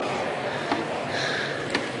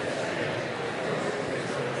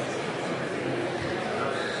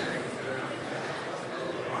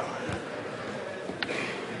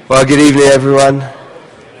Well, good evening, everyone.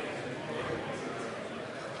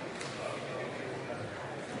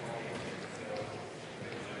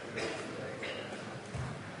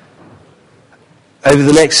 Over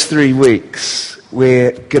the next 3 weeks,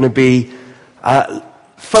 we're going to be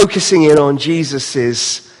focusing in on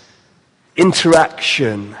Jesus'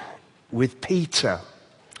 interaction with Peter.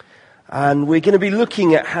 And we're going to be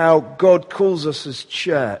looking at how God calls us as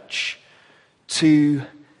church to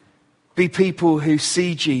be people who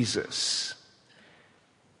see Jesus,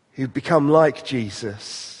 who become like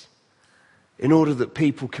Jesus, in order that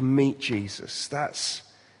people can meet Jesus. That's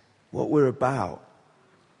what we're about.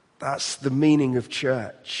 That's the meaning of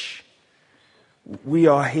church. We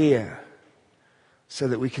are here so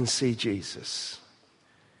that we can see Jesus.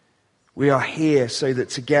 We are here so that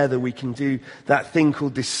together we can do that thing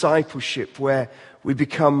called discipleship, where we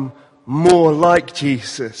become more like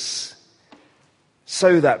Jesus,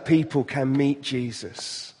 so that people can meet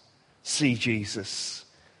Jesus, see Jesus,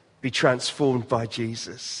 be transformed by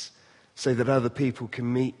Jesus, so that other people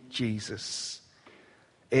can meet Jesus.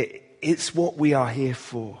 It's what we are here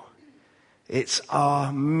for. It's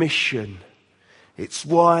our mission. It's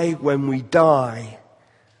why when we die,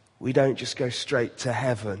 we don't just go straight to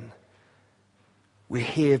heaven. We're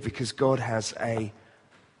here because God has a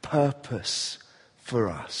purpose for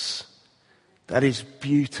us. That is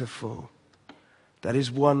beautiful. That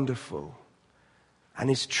is wonderful.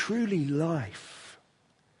 And is truly life.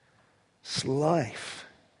 It's life.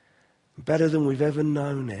 Better than we've ever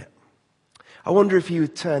known it. I wonder if you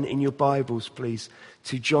would turn in your Bibles, please,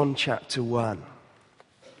 to John chapter 1.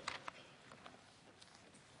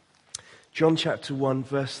 John chapter 1,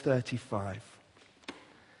 verse 35.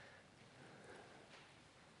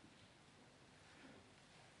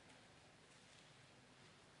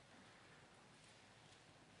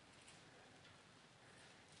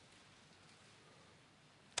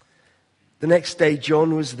 The next day,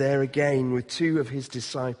 John was there again with 2 of his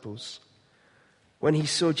disciples. When he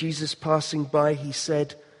saw Jesus passing by, he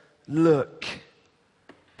said, "Look,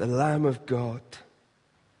 the Lamb of God."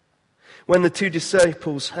 When the 2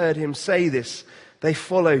 disciples heard him say this, they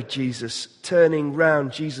followed Jesus. Turning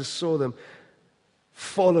round, Jesus saw them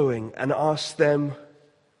following and asked them,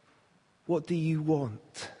 "What do you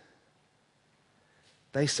want?"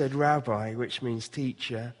 They said, "Rabbi," which means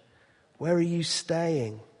teacher, "where are you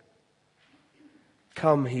staying?"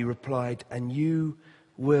 "Come," he replied, "and you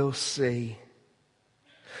will see."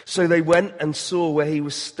 So they went and saw where he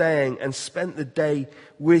was staying and spent the day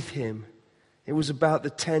with him. It was about the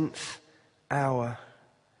 10th hour.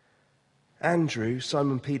 Andrew,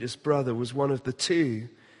 Simon Peter's brother, was one of the 2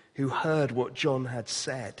 who heard what John had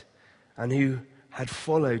said and who had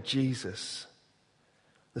followed Jesus.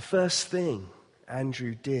 The first thing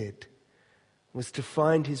Andrew did was to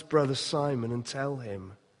find his brother Simon and tell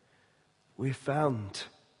him, "We found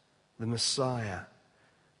the Messiah,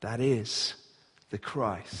 that is, the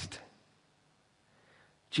Christ."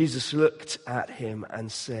 Jesus looked at him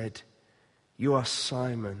and said, "You are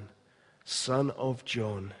Simon, son of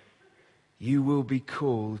John. You will be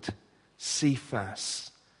called Cephas,"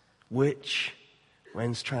 which,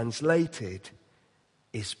 when translated,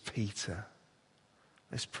 is Peter.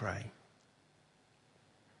 Let's pray.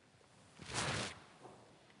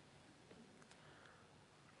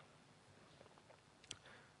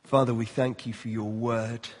 Father, we thank you for your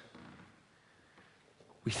word.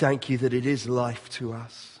 We thank you that it is life to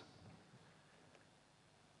us.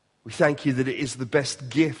 We thank you that it is the best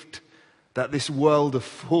gift that this world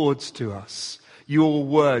affords to us. Your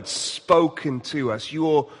word spoken to us,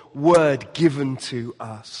 your word given to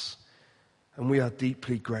us. And we are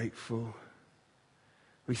deeply grateful.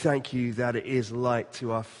 We thank you that it is light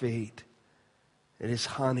to our feet. It is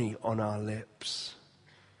honey on our lips.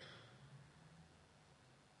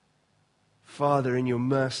 Father, in your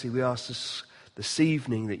mercy, we ask this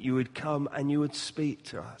evening that you would come and you would speak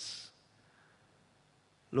to us.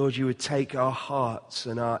 Lord, you would take our hearts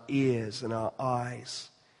and our ears and our eyes,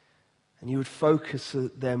 and you would focus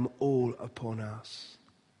them all upon us.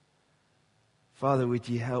 Father, would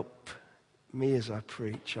you help me as I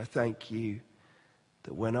preach? I thank you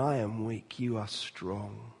that when I am weak, you are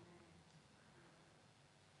strong.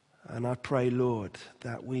 And I pray, Lord,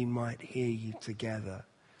 that we might hear you together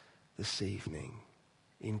this evening.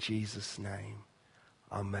 In Jesus' name,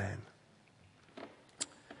 amen.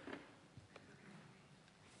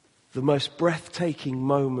 The most breathtaking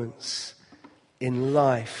moments in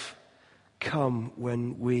life come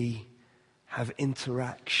when we have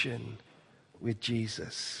interaction with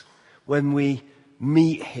Jesus, when we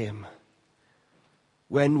meet him,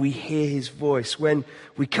 when we hear his voice, when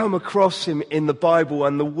we come across him in the Bible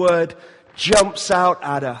and the word jumps out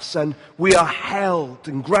at us, and we are held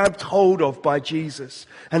and grabbed hold of by Jesus.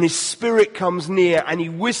 And his Spirit comes near and he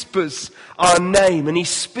whispers our name and he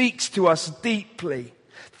speaks to us deeply.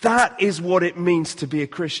 That is what it means to be a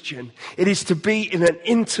Christian. It is to be in an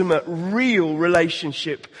intimate, real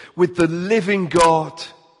relationship with the living God.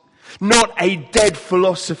 Not a dead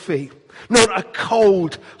philosophy. Not a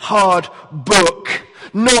cold, hard book.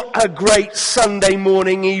 Not a great Sunday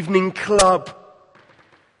morning, evening club.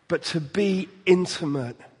 But to be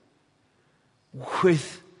intimate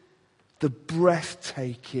with the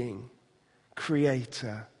breathtaking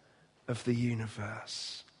creator of the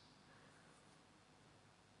universe.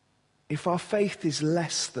 If our faith is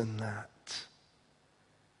less than that,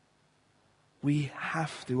 we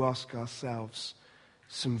have to ask ourselves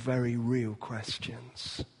some very real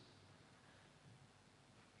questions.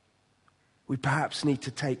 We perhaps need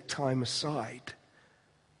to take time aside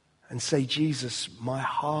and say, Jesus, my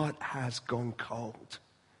heart has gone cold.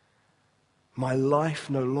 My life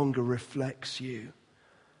no longer reflects you.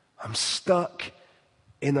 I'm stuck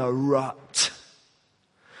in a rut.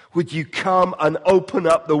 Would you come and open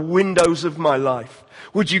up the windows of my life?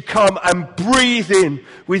 Would you come and breathe in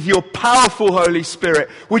with your powerful Holy Spirit?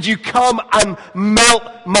 Would you come and melt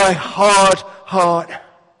my hard heart?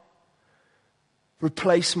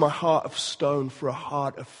 Replace my heart of stone for a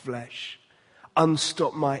heart of flesh.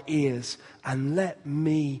 Unstop my ears and let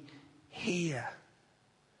me hear.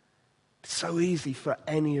 It's so easy for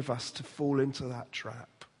any of us to fall into that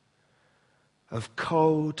trap of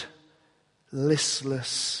cold,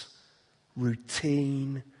 listless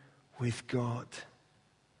routine with God.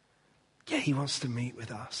 Yeah, he wants to meet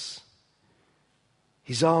with us.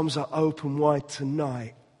 His arms are open wide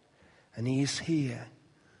tonight, and he is here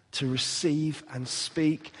to receive and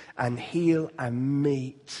speak and heal and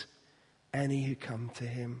meet any who come to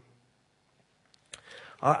him.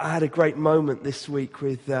 I had a great moment this week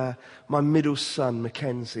with my middle son,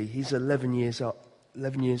 Mackenzie. He's 11 years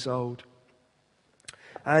old.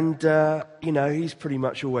 And, he's pretty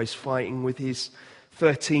much always fighting with his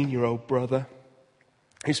 13-year-old brother.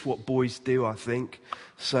 It's what boys do, I think.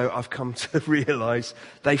 So I've come to realize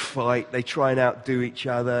they fight, they try and outdo each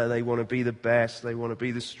other, they want to be the best, they want to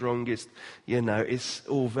be the strongest. It's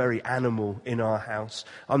all very animal in our house.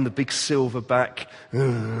 I'm the big silverback,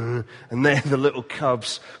 and they're the little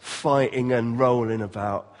cubs fighting and rolling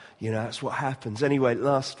about. That's what happens. Anyway,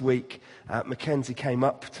 last week, Mackenzie came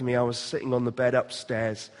up to me. I was sitting on the bed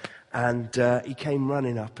upstairs, and he came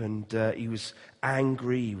running up, and he was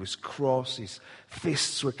angry, he was cross, his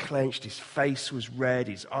fists were clenched, his face was red,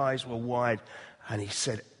 his eyes were wide, and he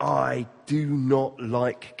said, "I do not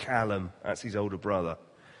like Callum." That's his older brother.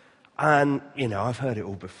 And, I've heard it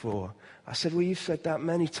all before. I said, "Well, you've said that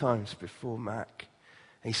many times before, Mac."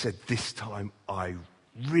 And he said, "This time I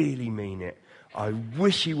really mean it. I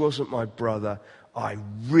wish he wasn't my brother. I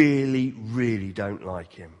really, really don't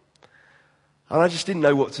like him." And I just didn't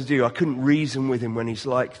know what to do. I couldn't reason with him when he's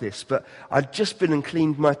like this. But I'd just been and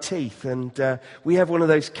cleaned my teeth. And we have one of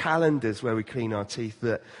those calendars where we clean our teeth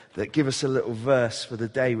that give us a little verse for the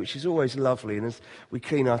day, which is always lovely. And as we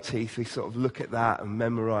clean our teeth, we sort of look at that and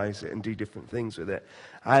memorize it and do different things with it.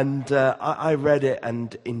 And I read it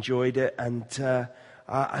and enjoyed it. And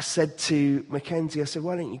I said to Mackenzie, I said,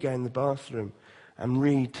 "Why don't you go in the bathroom and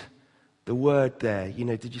read the word there?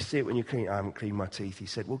 Did you see it when you cleaned?" "I haven't cleaned my teeth." He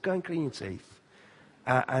said, "Well, go and clean your teeth.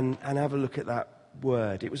 And have a look at that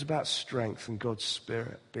word." It was about strength and God's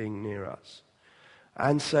Spirit being near us.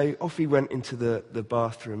 And so off he went into the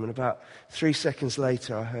bathroom, and about 3 seconds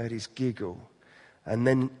later I heard his giggle. And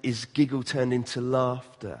then his giggle turned into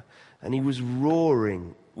laughter, and he was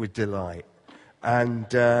roaring with delight.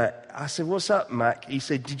 And I said, "What's up, Mac?" He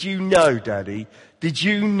said, "Did you know, Daddy? Did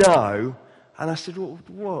you know?" And I said,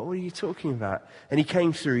 What are you talking about?" And he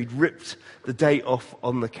came through, he'd ripped the date off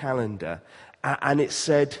on the calendar, and it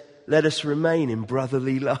said, "Let us remain in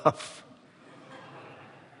brotherly love."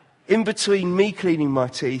 In between me cleaning my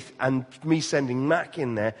teeth and me sending Mac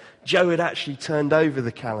in there, Joe had actually turned over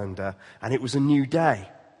the calendar, and it was a new day.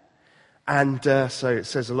 And so it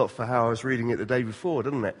says a lot for how I was reading it the day before,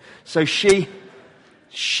 doesn't it? So she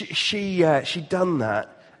done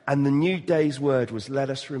that, and the new day's word was,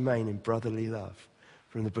 "Let us remain in brotherly love,"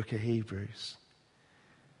 from the book of Hebrews.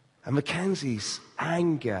 And Mackenzie's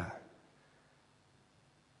anger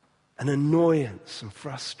and annoyance and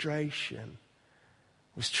frustration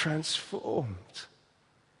was transformed.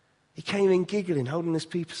 He came in giggling, holding this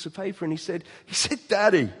piece of paper, and he said,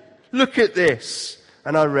 "Daddy, look at this."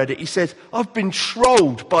 And I read it. He said, "I've been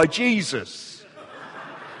trolled by Jesus."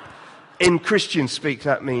 in Christian speak,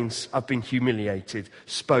 that means I've been humiliated,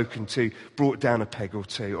 spoken to, brought down a peg or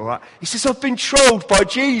two, all right? He says, I've been trolled by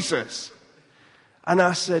Jesus. And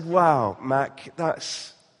I said, wow, Mac,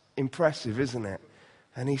 that's impressive, isn't it?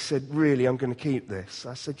 And he said, really, I'm going to keep this.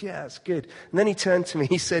 I said, yeah, that's good. And then he turned to me,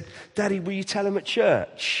 he said, Daddy, will you tell him at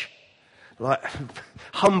church? Like,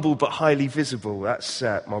 humble but highly visible, that's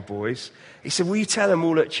my boys. He said, will you tell them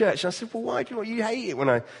all at church? And I said, well, why do you hate it when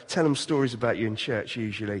I tell them stories about you in church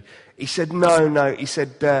usually? He said, no. He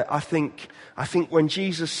said, I think when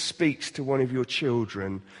Jesus speaks to one of your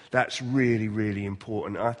children, that's really, really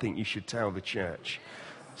important. I think you should tell the church.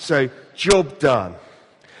 So, job done.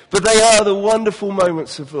 But they are the wonderful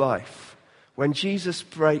moments of life when Jesus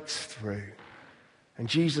breaks through and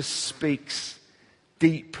Jesus speaks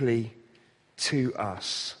deeply to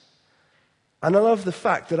us. And I love the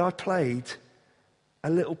fact that I played a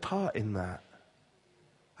little part in that.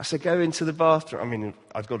 I said, go into the bathroom. I mean,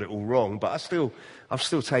 I've got it all wrong, but I'm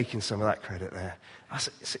still taking some of that credit there. I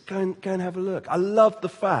said go and have a look. I love the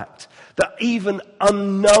fact that even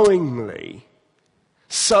unknowingly,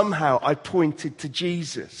 somehow I pointed to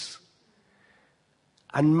Jesus.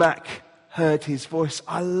 And Mac heard his voice.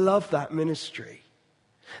 I love that ministry.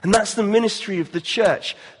 And that's the ministry of the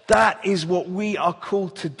church. That is what we are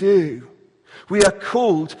called to do. We are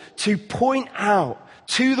called to point out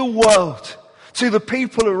to the world, to the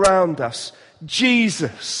people around us,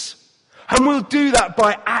 Jesus. And we'll do that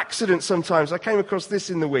by accident sometimes. I came across this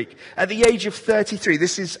in the week. At the age of 33,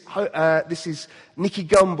 this is Nicky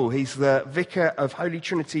Gumbel. He's the vicar of Holy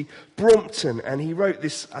Trinity, Brompton. And he wrote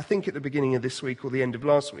this, I think, at the beginning of this week or the end of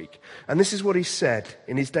last week. And this is what he said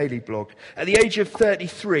in his daily blog. At the age of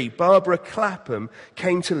 33, Barbara Clapham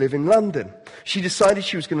came to live in London. She decided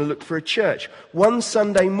she was going to look for a church. One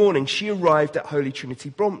Sunday morning, she arrived at Holy Trinity,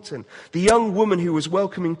 Brompton. The young woman who was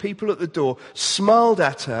welcoming people at the door smiled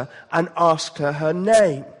at her and asked her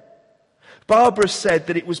name. Barbara said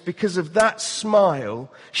that it was because of that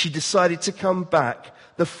smile she decided to come back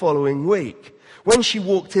the following week. When she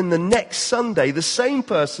walked in the next Sunday, the same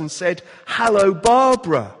person said, "Hello,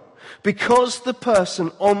 Barbara." Because the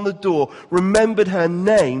person on the door remembered her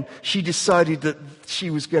name, she decided that she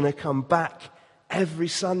was going to come back every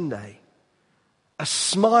Sunday. A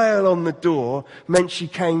smile on the door meant she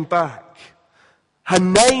came back. Her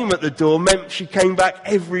name at the door meant she came back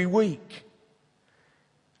every week.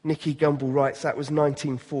 Nicky Gumbel writes, that was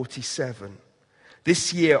 1947.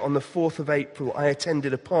 This year, on the 4th of April, I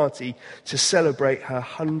attended a party to celebrate her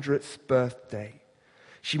 100th birthday.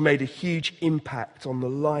 She made a huge impact on the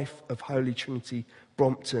life of Holy Trinity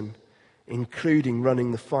Brompton, including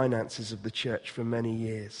running the finances of the church for many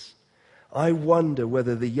years. I wonder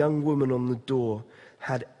whether the young woman on the door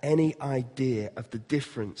had any idea of the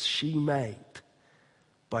difference she made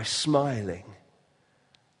by smiling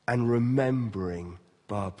and remembering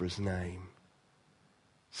Barbara's name.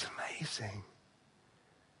 It's amazing.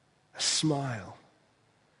 A smile,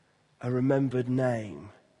 a remembered name.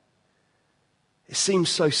 It seems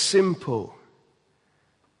so simple,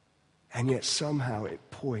 and yet somehow it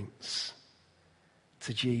points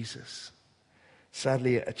to Jesus.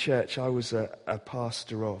 Sadly, at a church I was a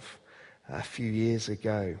pastor of a few years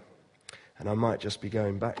ago, and I might just be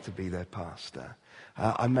going back to be their pastor,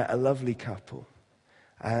 I met a lovely couple.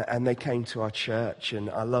 And they came to our church, and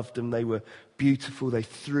I loved them. They were beautiful. They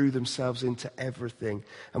threw themselves into everything.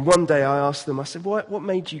 And one day I asked them, I said, what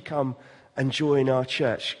made you come and join our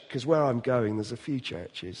church? Because where I'm going, there's a few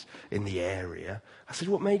churches in the area. I said,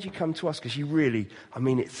 what made you come to us? Because you really,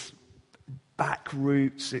 it's back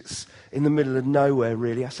roots. It's in the middle of nowhere,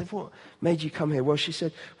 really. I said, what made you come here? Well, she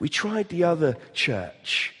said, we tried the other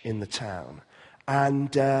church in the town.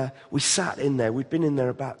 And we sat in there. We'd been in there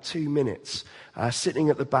about 2 minutes, sitting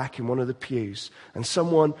at the back in one of the pews. And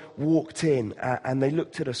someone walked in, and they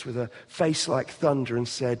looked at us with a face like thunder and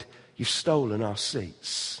said, "You've stolen our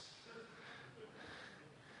seats."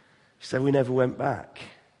 She said, we never went back.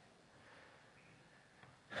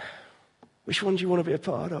 Which one do you want to be a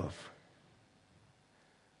part of?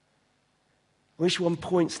 Which one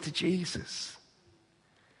points to Jesus?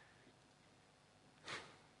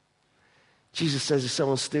 Jesus says if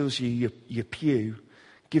someone steals your pew,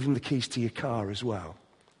 give them the keys to your car as well.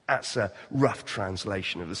 That's a rough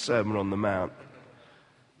translation of the Sermon on the Mount.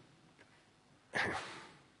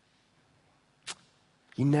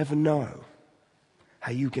 You never know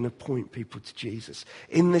how you're going to point people to Jesus.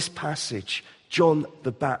 In this passage, John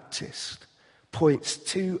the Baptist points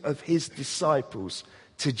 2 of his disciples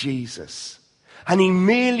to Jesus. And he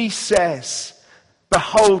merely says,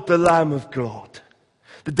 "Behold the Lamb of God."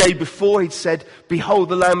 The day before he'd said, "Behold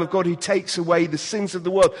the Lamb of God who takes away the sins of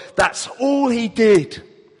the world." That's all he did.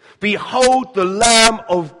 Behold the Lamb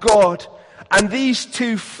of God. And these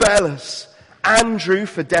two fellas, Andrew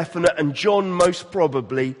for definite and John most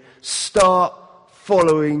probably, start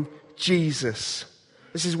following Jesus.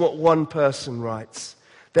 This is what one person writes.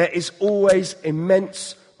 There is always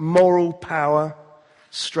immense moral power,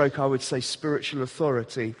 stroke I would say spiritual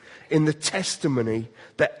authority, in the testimony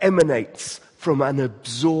that emanates from an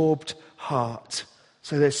absorbed heart.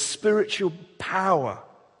 So there's spiritual power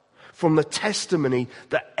from the testimony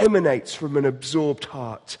that emanates from an absorbed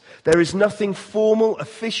heart. There is nothing formal,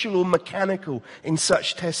 official, or mechanical in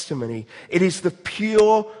such testimony. It is the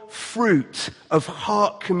pure fruit of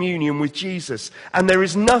heart communion with Jesus. And there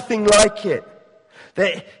is nothing like it.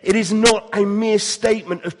 It is not a mere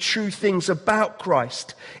statement of true things about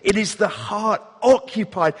Christ. It is the heart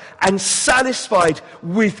occupied and satisfied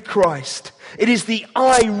with Christ. It is the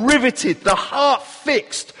eye riveted, the heart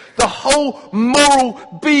fixed, the whole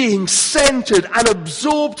moral being centered and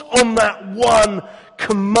absorbed on that one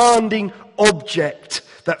commanding object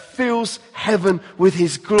that fills heaven with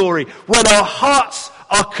his glory. When our hearts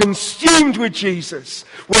are consumed with Jesus,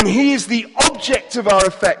 when he is the object of our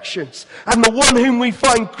affections and the one whom we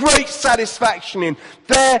find great satisfaction in,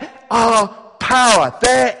 there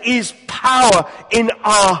is power in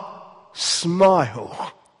our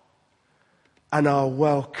smile and our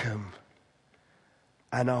welcome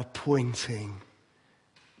and our pointing,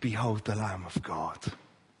 behold the Lamb of God.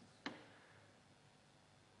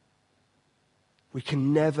 We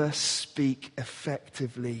can never speak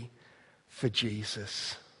effectively for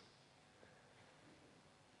Jesus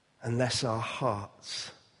unless our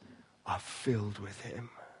hearts are filled with him.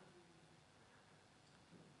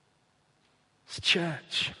 As a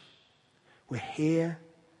church, we're here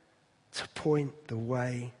to point the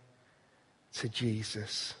way to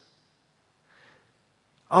Jesus.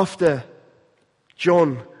 After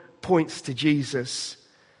John points to Jesus,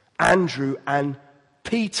 Andrew and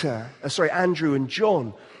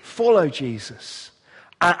John follow Jesus.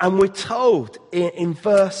 And we're told in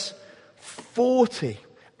verse 40,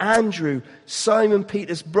 Andrew, Simon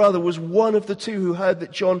Peter's brother, was one of the two who heard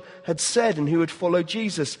that John had said and who had followed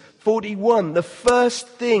Jesus. 41, the first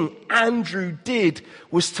thing Andrew did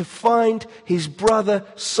was to find his brother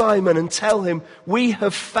Simon and tell him, we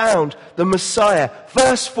have found the Messiah.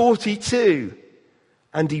 Verse 42,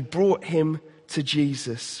 and he brought him to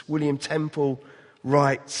Jesus. William Temple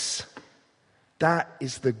writes, that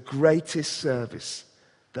is the greatest service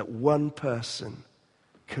that one person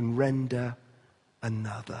can render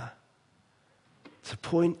another. To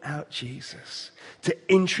point out Jesus, to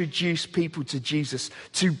introduce people to Jesus,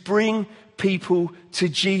 to bring people to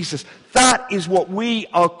Jesus. That is what we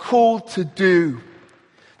are called to do.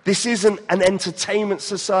 This isn't an entertainment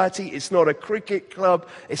society. It's not a cricket club.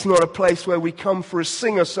 It's not a place where we come for a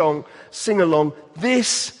sing-along.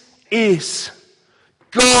 This is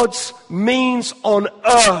God's means on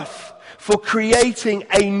earth for creating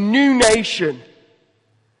a new nation,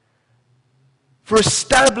 for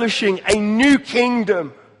establishing a new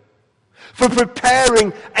kingdom, for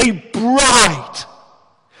preparing a bride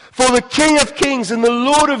for the King of Kings and the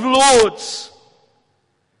Lord of Lords.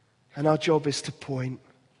 And our job is to point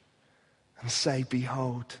and say,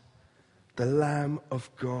 behold, the Lamb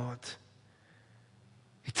of God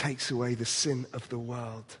who takes away the sin of the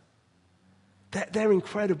world. They're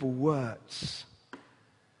incredible words.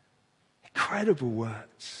 Incredible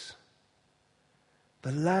words.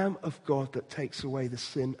 The Lamb of God that takes away the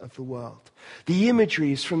sin of the world. The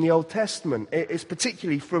imagery is from the Old Testament. It's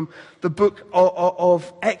particularly from the book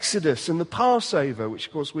of Exodus and the Passover, which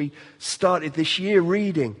of course we started this year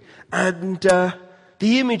reading. And the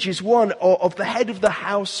image is one of the head of the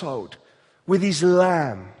household with his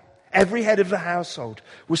lamb. Every head of the household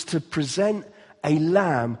was to present a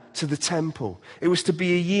lamb to the temple. It was to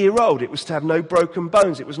be a year old. It was to have no broken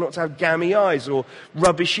bones. It was not to have gammy eyes or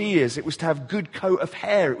rubbish ears. It was to have good coat of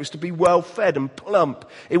hair. It was to be well fed and plump.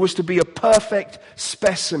 It was to be a perfect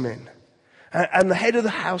specimen. And the head of the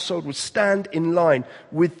household would stand in line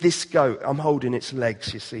with this goat. I'm holding its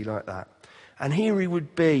legs, you see, like that. And here he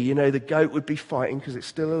would be, the goat would be fighting because it's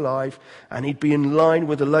still alive. And he'd be in line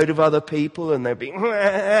with a load of other people. And there'd be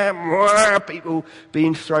people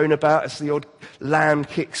being thrown about as the odd lamb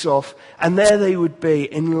kicks off. And there they would be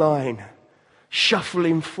in line,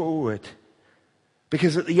 shuffling forward.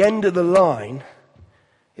 Because at the end of the line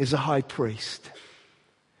is a high priest.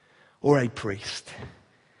 Or a priest.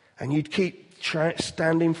 And you'd keep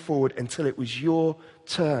standing forward until it was your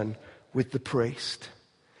turn with the priest.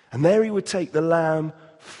 And there he would take the lamb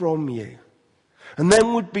from you. And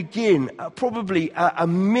then would begin probably a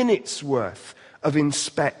minute's worth of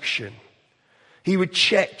inspection. He would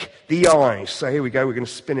check the eyes. So here we go, we're going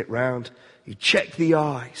to spin it round. He'd check the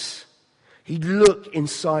eyes. He'd look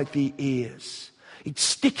inside the ears. He'd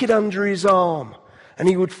stick it under his arm, and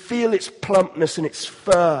he would feel its plumpness and its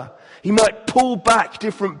fur. He might pull back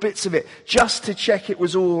different bits of it just to check it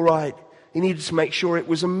was all right. He needed to make sure it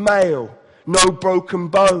was a male, no broken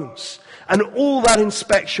bones. And all that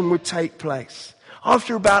inspection would take place.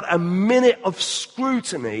 After about a minute of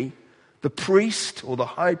scrutiny, the priest or the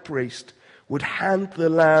high priest would hand the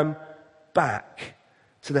lamb back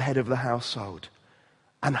to the head of the household.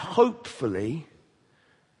 And hopefully,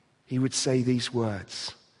 he would say these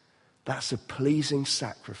words, "That's a pleasing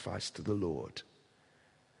sacrifice to the Lord."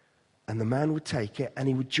 And the man would take it and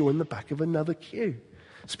he would join the back of another queue.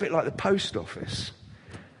 It's a bit like the post office.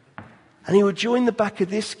 And he would join the back of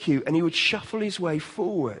this queue and he would shuffle his way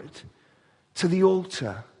forward to the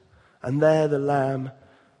altar. And there the lamb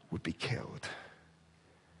would be killed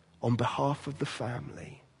on behalf of the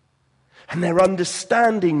family. And their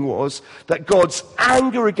understanding was that God's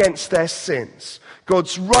anger against their sins,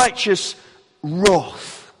 God's righteous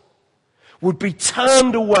wrath, would be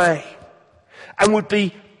turned away and would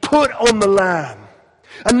be put on the lamb.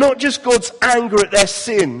 And not just God's anger at their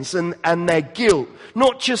sins and their guilt,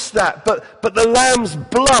 not just that, but the lamb's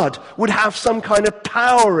blood would have some kind of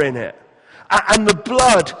power in it. And the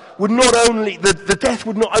blood would not only, the death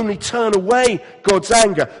would not only turn away God's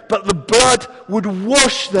anger, but the blood would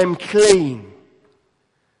wash them clean.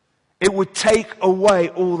 It would take away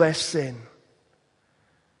all their sin.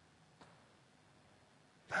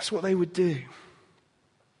 That's what they would do.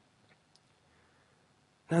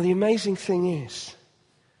 Now the amazing thing is,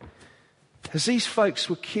 as these folks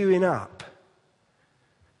were queuing up,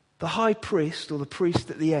 the high priest or the priest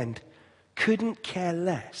at the end couldn't care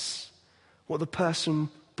less what the person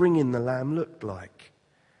bringing the lamb looked like.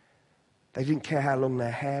 They didn't care how long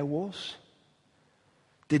their hair was.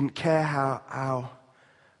 Didn't care how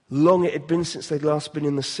long it had been since they'd last been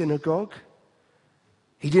in the synagogue.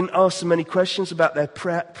 He didn't ask them any questions about their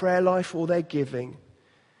prayer life or their giving.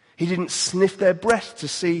 He didn't sniff their breath to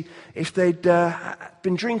see if they'd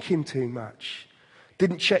been drinking too much.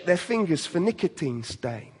 Didn't check their fingers for nicotine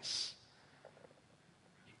stains.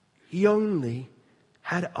 He only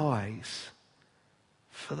had eyes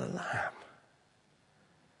for the lamb.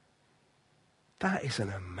 That is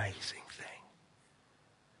an amazing thing.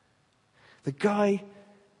 The guy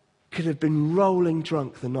could have been rolling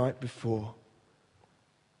drunk the night before.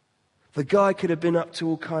 The guy could have been up to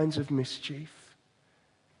all kinds of mischief.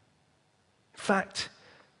 In fact,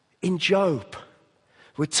 in Job,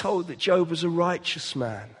 we're told that Job was a righteous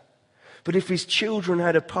man. But if his children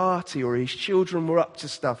had a party or his children were up to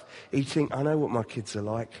stuff, he'd think, I know what my kids are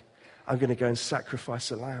like. I'm going to go and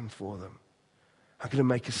sacrifice a lamb for them. I'm going to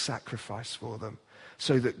make a sacrifice for them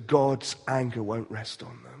so that God's anger won't rest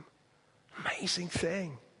on them. Amazing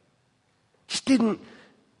thing. Just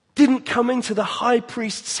didn't come into the high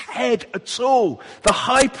priest's head at all. The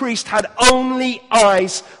high priest had only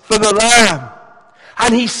eyes for the lamb.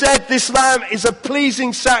 And he said, this lamb is a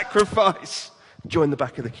pleasing sacrifice. Join the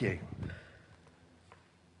back of the queue.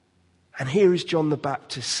 And here is John the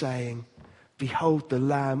Baptist saying, behold the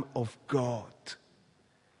Lamb of God.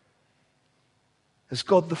 As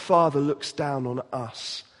God the Father looks down on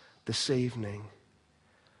us this evening,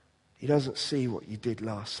 he doesn't see what you did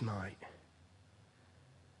last night.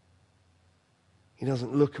 He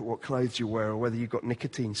doesn't look at what clothes you wear or whether you've got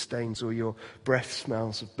nicotine stains or your breath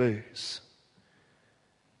smells of booze.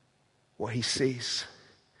 What he sees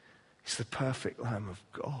is the perfect Lamb of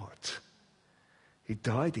God. He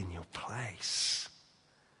died in your place.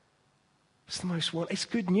 It's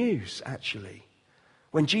good news, actually.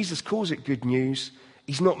 When Jesus calls it good news,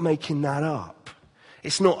 he's not making that up.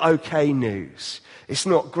 It's not okay news. It's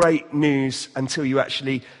not great news until you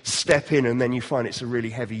actually step in and then you find it's a really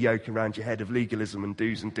heavy yoke around your head of legalism and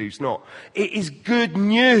do's not. It is good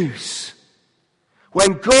news.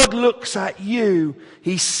 When God looks at you,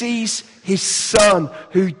 he sees his son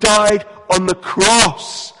who died on the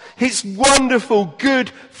cross. It's wonderful, good,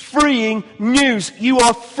 freeing news. You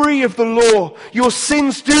are free of the law. Your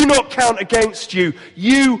sins do not count against you.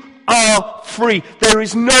 You are free. There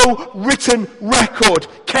is no written record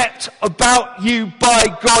kept about you by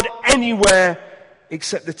God anywhere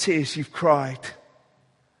except the tears you've cried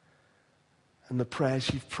and the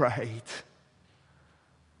prayers you've prayed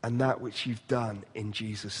and that which you've done in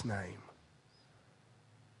Jesus' name.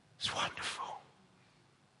 It's wonderful.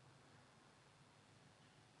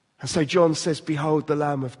 And so John says, behold the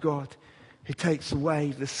Lamb of God who takes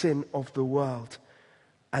away the sin of the world.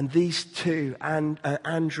 And these two,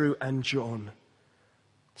 Andrew and John,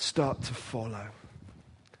 start to follow.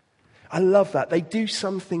 I love that. They do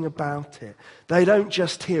something about it. They don't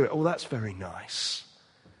just hear it, oh, that's very nice.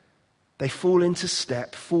 They fall into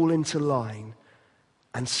step, fall into line,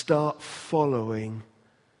 and start following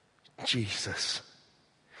Jesus.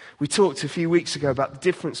 We talked a few weeks ago about the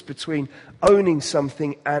difference between owning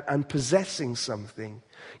something and possessing something.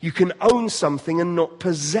 You can own something and not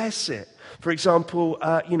possess it. For example,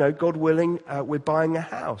 God willing, we're buying a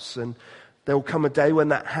house, and there will come a day when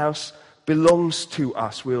that house belongs to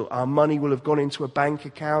us. Our money will have gone into a bank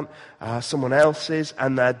account, someone else's,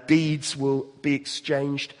 and their deeds will be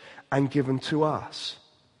exchanged and given to us.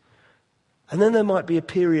 And then there might be a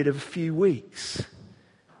period of a few weeks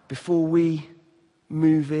before we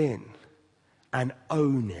move in and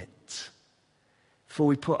own it. Before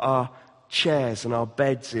we put our chairs and our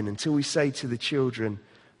beds in, until we say to the children,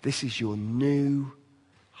 this is your new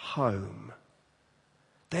home.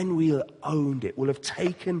 Then we'll have owned it. We'll have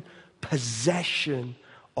taken possession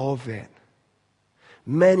of it.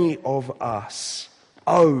 Many of us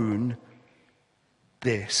own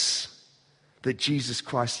this, that Jesus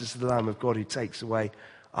Christ is the Lamb of God who takes away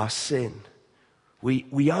our sin.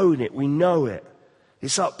 We own it. We know it.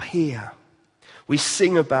 It's up here. We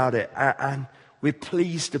sing about it and we're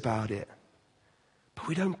pleased about it. But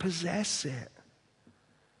we don't possess it.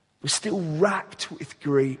 We're still racked with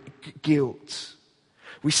guilt.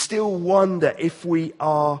 We still wonder if we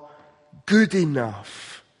are good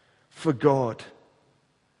enough for God.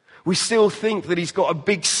 We still think that he's got a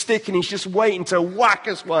big stick and he's just waiting to whack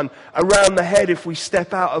us one around the head if we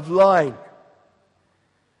step out of line.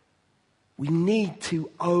 We need to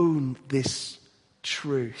own this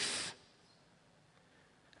truth.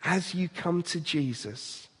 As you come to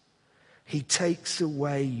Jesus, he takes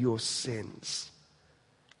away your sins.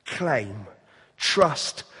 Claim,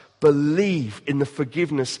 trust, believe in the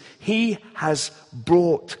forgiveness he has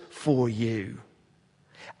brought for you.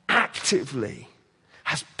 Actively,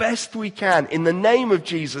 as best we can, in the name of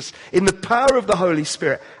Jesus, in the power of the Holy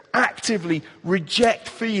Spirit, actively reject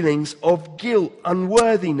feelings of guilt,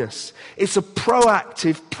 unworthiness. It's a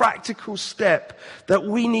proactive, practical step that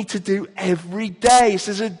we need to do every day. This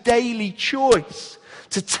is a daily choice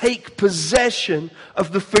to take possession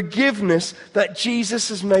of the forgiveness that Jesus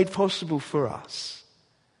has made possible for us.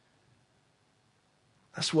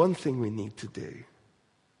 That's one thing we need to do.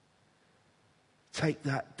 Take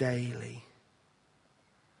that daily.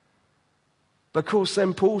 But of course,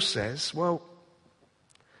 then Paul says, well,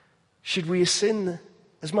 should we sin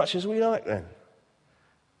as much as we like then?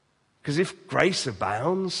 Because if grace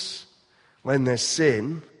abounds when there's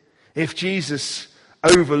sin, if Jesus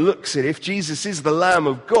overlooks it, if Jesus is the Lamb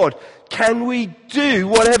of God, can we do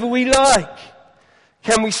whatever we like?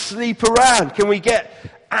 Can we sleep around? Can we get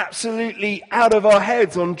absolutely out of our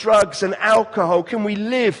heads on drugs and alcohol? Can we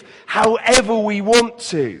live however we want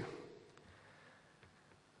to?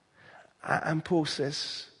 And Paul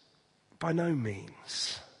says, by no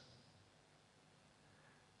means.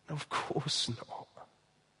 No, of course not.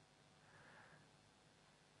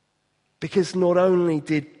 Because not only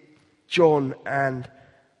did John and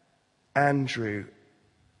Andrew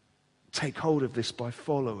take hold of this by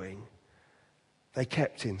following, they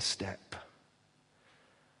kept in step.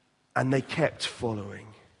 And they kept following.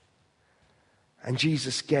 And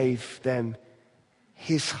Jesus gave them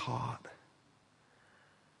his heart.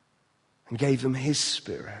 And gave them his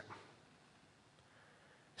Spirit.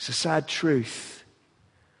 It's a sad truth.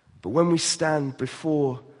 But when we stand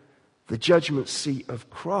before the judgment seat of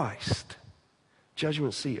Christ,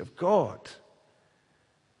 judgment seat of God,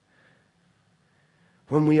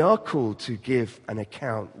 when we are called to give an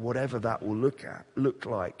account, whatever that will look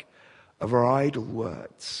like, of our idle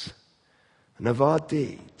words and of our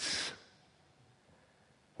deeds,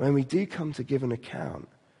 when we do come to give an account,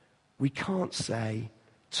 we can't say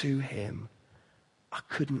to him, I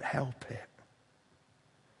couldn't help it.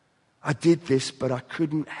 I did this, but I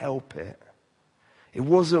couldn't help it. It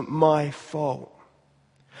wasn't my fault.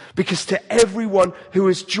 Because to everyone who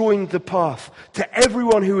has joined the path, to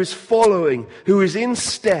everyone who is following, who is in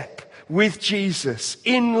step with Jesus,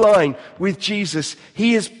 in line with Jesus,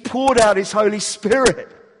 he has poured out his Holy Spirit.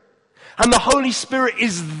 And the Holy Spirit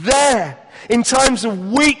is there in times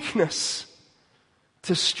of weakness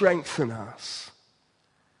to strengthen us,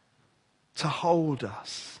 to hold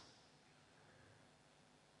us.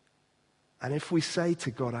 And if we say to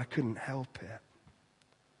God, I couldn't help it,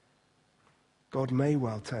 God may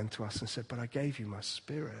well turn to us and say, but I gave you my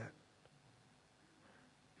Spirit.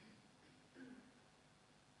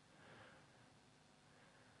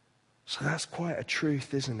 So that's quite a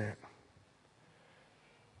truth, isn't it?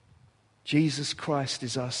 Jesus Christ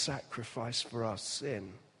is our sacrifice for our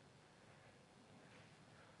sin.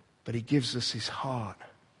 But he gives us his heart.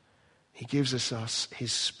 He gives us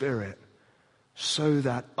his Spirit so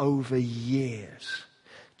that over years,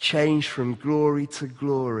 changed from glory to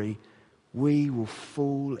glory, we will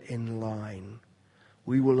fall in line.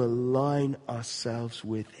 We will align ourselves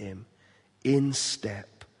with him, in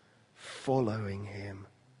step, following him.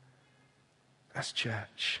 That's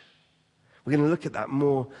church. We're going to look at that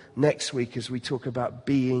more next week as we talk about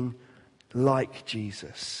being like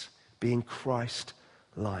Jesus, being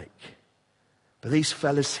Christ-like. But these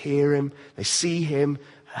fellas hear him, they see him,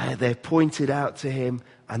 they're pointed out to him,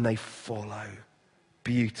 and they follow.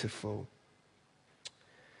 Beautiful.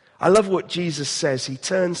 I love what Jesus says. He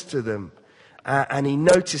turns to them and he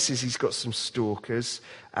notices he's got some stalkers.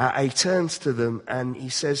 He turns to them and he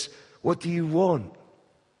says, "What do you want?"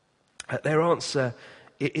 Their answer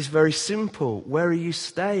is very simple. "Where are you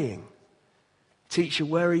staying?" "Teacher,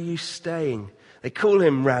 where are you staying?" They call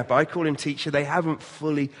him rabbi, call him teacher. They haven't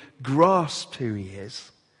fully grasped who he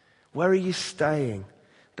is. "Where are you staying?"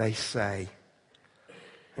 they say.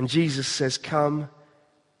 And Jesus says, "Come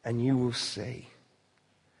and you will see."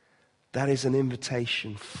 That is an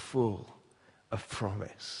invitation full of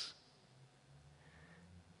promise.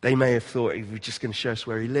 They may have thought he was just going to show us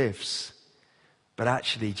where he lives. But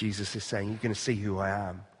actually, Jesus is saying, you're going to see who I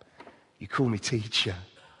am. You call me teacher,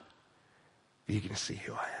 but you're going to see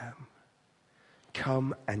who I am.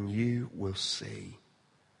 Come and you will see.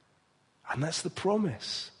 And that's the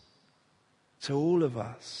promise to all of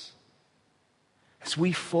us. As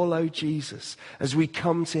we follow Jesus, as we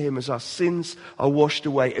come to him, as our sins are washed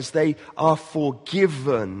away, as they are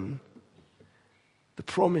forgiven, the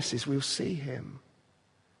promise is we'll see him.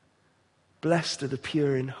 Blessed are the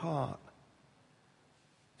pure in heart,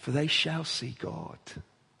 for they shall see God.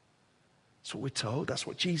 That's what we're told. That's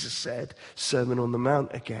what Jesus said. Sermon on the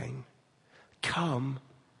Mount again. Come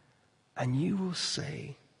and you will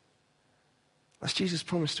see. That's Jesus'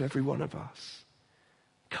 promise to every one of us.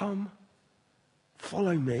 Come,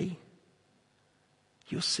 follow me.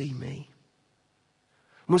 You'll see me.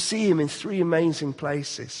 We'll see him in three amazing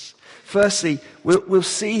places. Firstly, we'll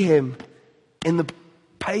see him in the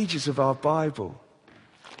pages of our Bible.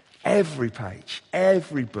 Every page,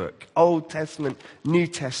 every book, Old Testament, New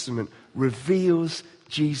Testament, reveals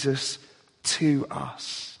Jesus to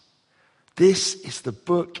us. This is the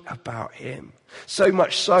book about him. So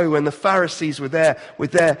much so when the Pharisees were there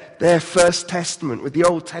with their First Testament, with the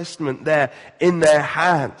Old Testament there in their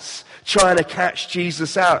hands, trying to catch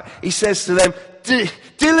Jesus out, he says to them,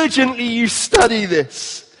 diligently you study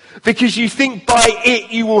this, because you think by it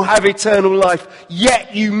you will have eternal life,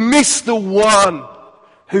 yet you miss the one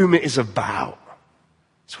whom it is about.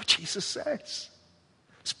 That's what Jesus says.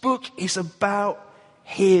 This book is about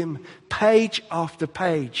him, page after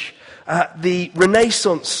page. The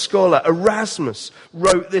Renaissance scholar Erasmus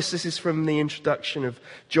wrote this. This is from the introduction of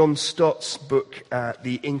John Stott's book,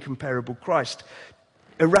 The Incomparable Christ.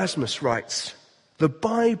 Erasmus writes, "The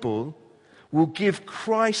Bible will give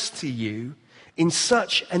Christ to you in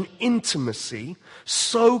such an intimacy,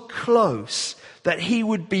 so close that he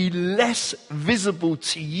would be less visible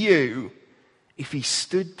to you if he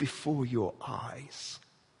stood before your eyes."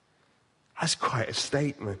 That's quite a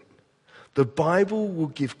statement. The Bible will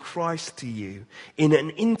give Christ to you in an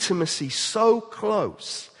intimacy so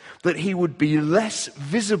close that he would be less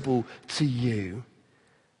visible to you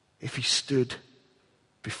if he stood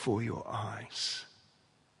before your eyes.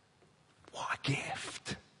 What a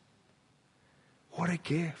gift. What a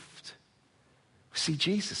gift. We see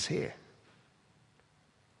Jesus here.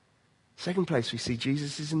 Second place we see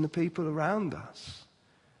Jesus is in the people around us.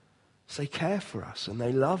 They care for us and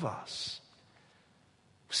they love us.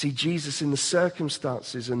 We see Jesus in the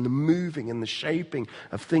circumstances and the moving and the shaping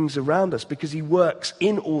of things around us, because he works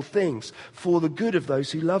in all things for the good of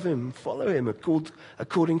those who love him and follow him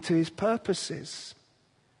according to his purposes.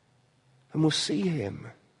 And we'll see him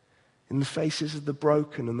in the faces of the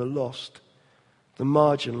broken and the lost, the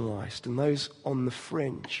marginalized and those on the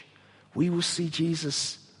fringe. We will see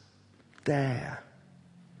Jesus there.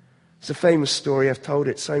 It's a famous story. I've told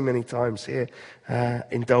it so many times here.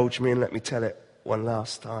 Indulge me and let me tell it one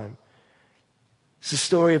last time. It's the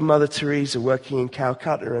story of Mother Teresa working in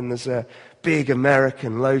Calcutta, and there's a big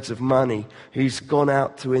American, loads of money, who's gone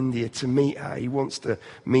out to India to meet her. He wants to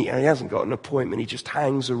meet her. He hasn't got an appointment. He just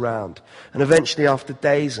hangs around. And eventually, after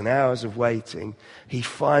days and hours of waiting, he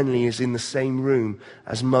finally is in the same room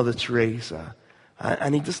as Mother Teresa.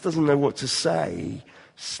 And he just doesn't know what to say.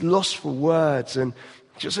 He's lost for words, and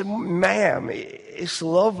just said, "Ma'am, it's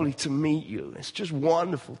lovely to meet you. It's just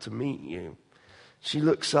wonderful to meet you." She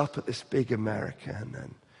looks up at this big American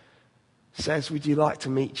and says, "Would you like to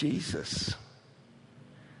meet Jesus?"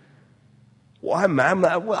 Why, ma'am?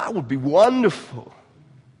 That would be wonderful.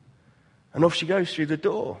 And off she goes through the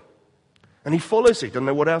door. And he follows her. He doesn't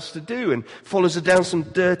know what else to do. And follows her down some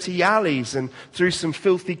dirty alleys and through some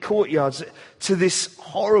filthy courtyards to this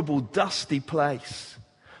horrible, dusty place.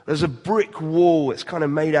 There's a brick wall. It's kind of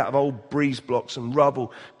made out of old breeze blocks and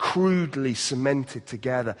rubble, crudely cemented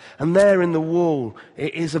together. And there in the wall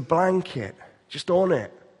is a blanket, just on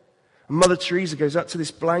it. And Mother Teresa goes up to this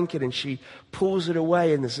blanket and she pulls it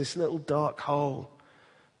away, and there's this little dark hole.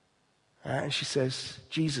 And she says,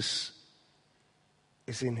 Jesus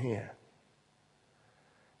is in here.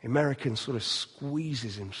 The American sort of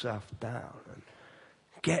squeezes himself down and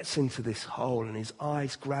gets into this hole, and his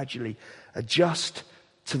eyes gradually adjust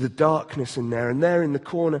to the darkness in there. And there in the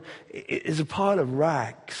corner is a pile of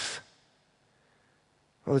rags.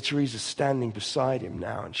 Mother Teresa's standing beside him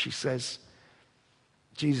now, and she says,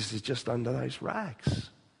 Jesus is just under those rags.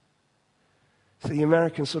 So the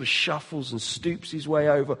American sort of shuffles and stoops his way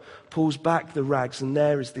over, pulls back the rags, and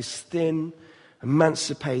there is this thin,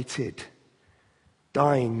 emancipated,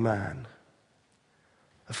 dying man.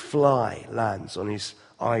 A fly lands on his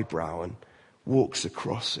eyebrow and walks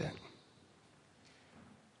across it.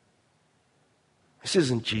 This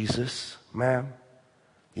isn't Jesus, ma'am,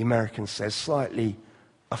 the American says, slightly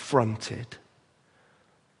affronted.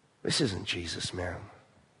 This isn't Jesus, ma'am.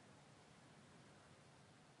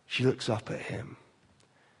 She looks up at him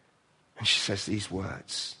and she says these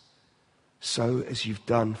words, so as you've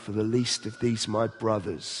done for the least of these my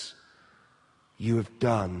brothers, you have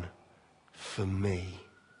done for me.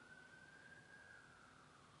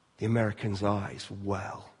 The American's eyes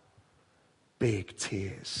well, big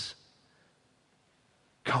tears,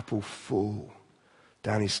 couple fall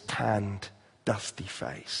down his tanned, dusty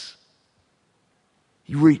face.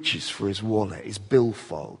 He reaches for his wallet, his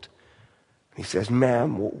billfold. He says,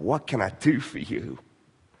 ma'am, what can I do for you?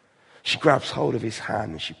 She grabs hold of his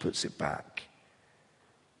hand and she puts it back.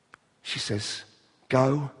 She says,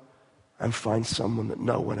 go and find someone that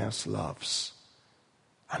no one else loves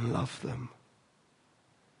and love them.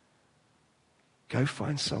 Go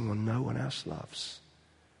find someone no one else loves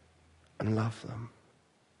and love them.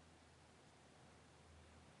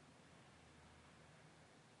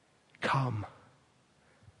 Come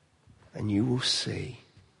and you will see,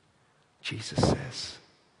 Jesus says.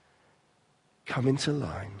 Come into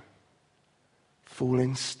line, fall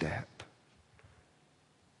in step,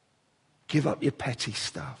 give up your petty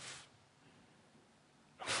stuff,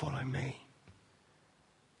 and follow me,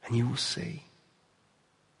 and you will see.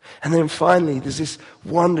 And then finally, there's this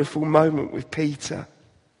wonderful moment with Peter.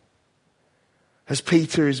 As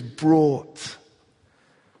Peter is brought,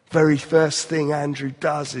 very first thing Andrew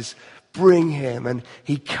does is bring him, and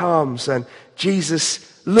he comes, and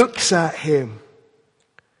Jesus looks at him.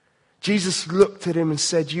 Jesus looked at him and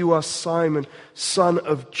said, you are Simon, son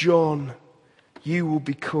of John. You will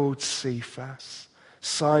be called Cephas.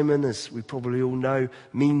 Simon, as we probably all know,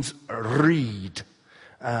 means a reed.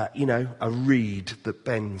 A reed that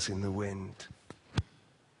bends in the wind.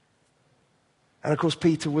 And of course,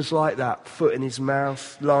 Peter was like that, foot in his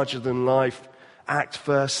mouth, larger than life. Act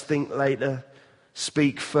first, think later,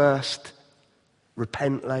 speak first,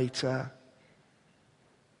 repent later.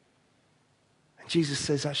 And Jesus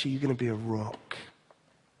says, actually, you're going to be a rock.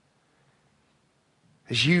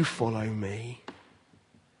 As you follow me,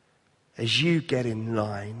 as you get in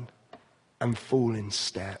line and fall in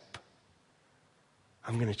step,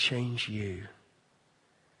 I'm going to change you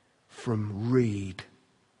from reed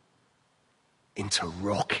into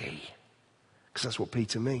rocky. Because that's what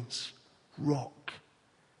Peter means. Rock.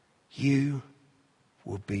 You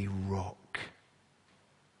will be rock.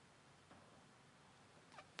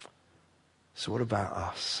 So what about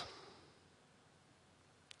us?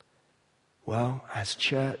 Well, as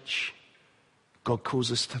church, God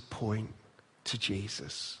calls us to point to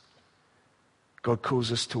Jesus. God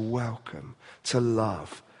calls us to welcome, to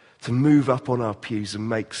love, to move up on our pews and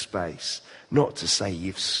make space. Not to say,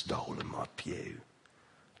 you've stolen my pew.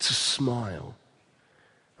 To smile.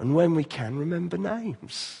 And when we can, remember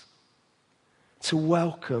names. To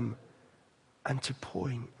welcome and to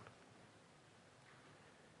point.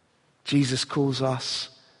 Jesus calls us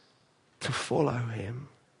to follow him.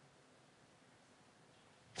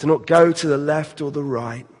 To not go to the left or the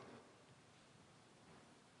right.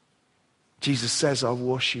 Jesus says, I'll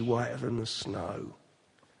wash you whiter than the snow.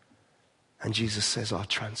 And Jesus says, I'll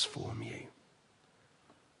transform you.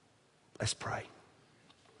 Let's pray.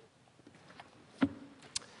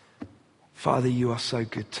 Father, you are so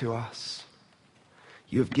good to us.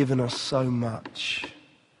 You have given us so much.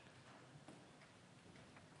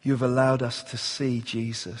 You have allowed us to see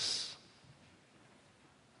Jesus.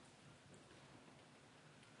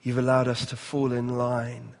 You've allowed us to fall in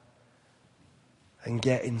line and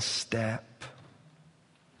get in step.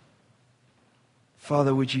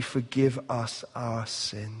 Father, would you forgive us our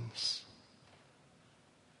sins?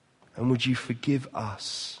 And would you forgive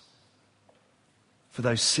us for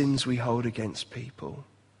those sins we hold against people?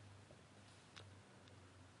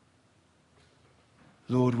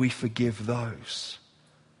 Lord, we forgive those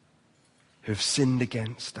who have sinned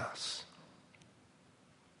against us.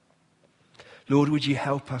 Lord, would you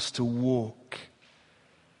help us to walk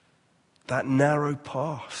that narrow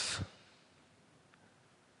path?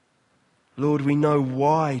 Lord, we know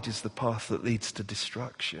wide is the path that leads to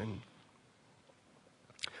destruction,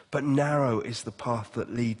 but narrow is the path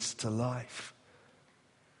that leads to life.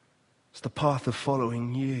 It's the path of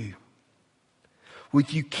following you.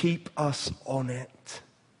 Would you keep us on it?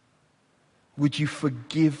 Would you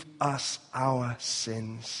forgive us our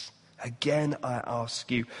sins? Again, I ask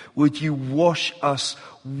you, would you wash us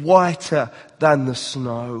whiter than the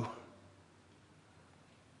snow?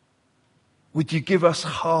 Would you give us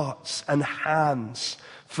hearts and hands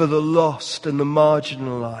for the lost and the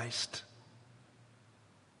marginalized?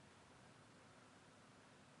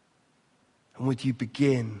 And would you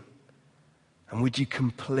begin and would you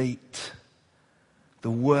complete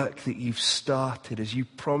the work that you've started as you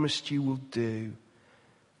promised you will do,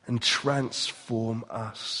 and transform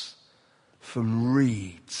us from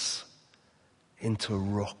reeds into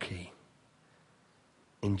rocky.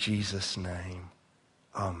 In Jesus' name,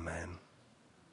 amen.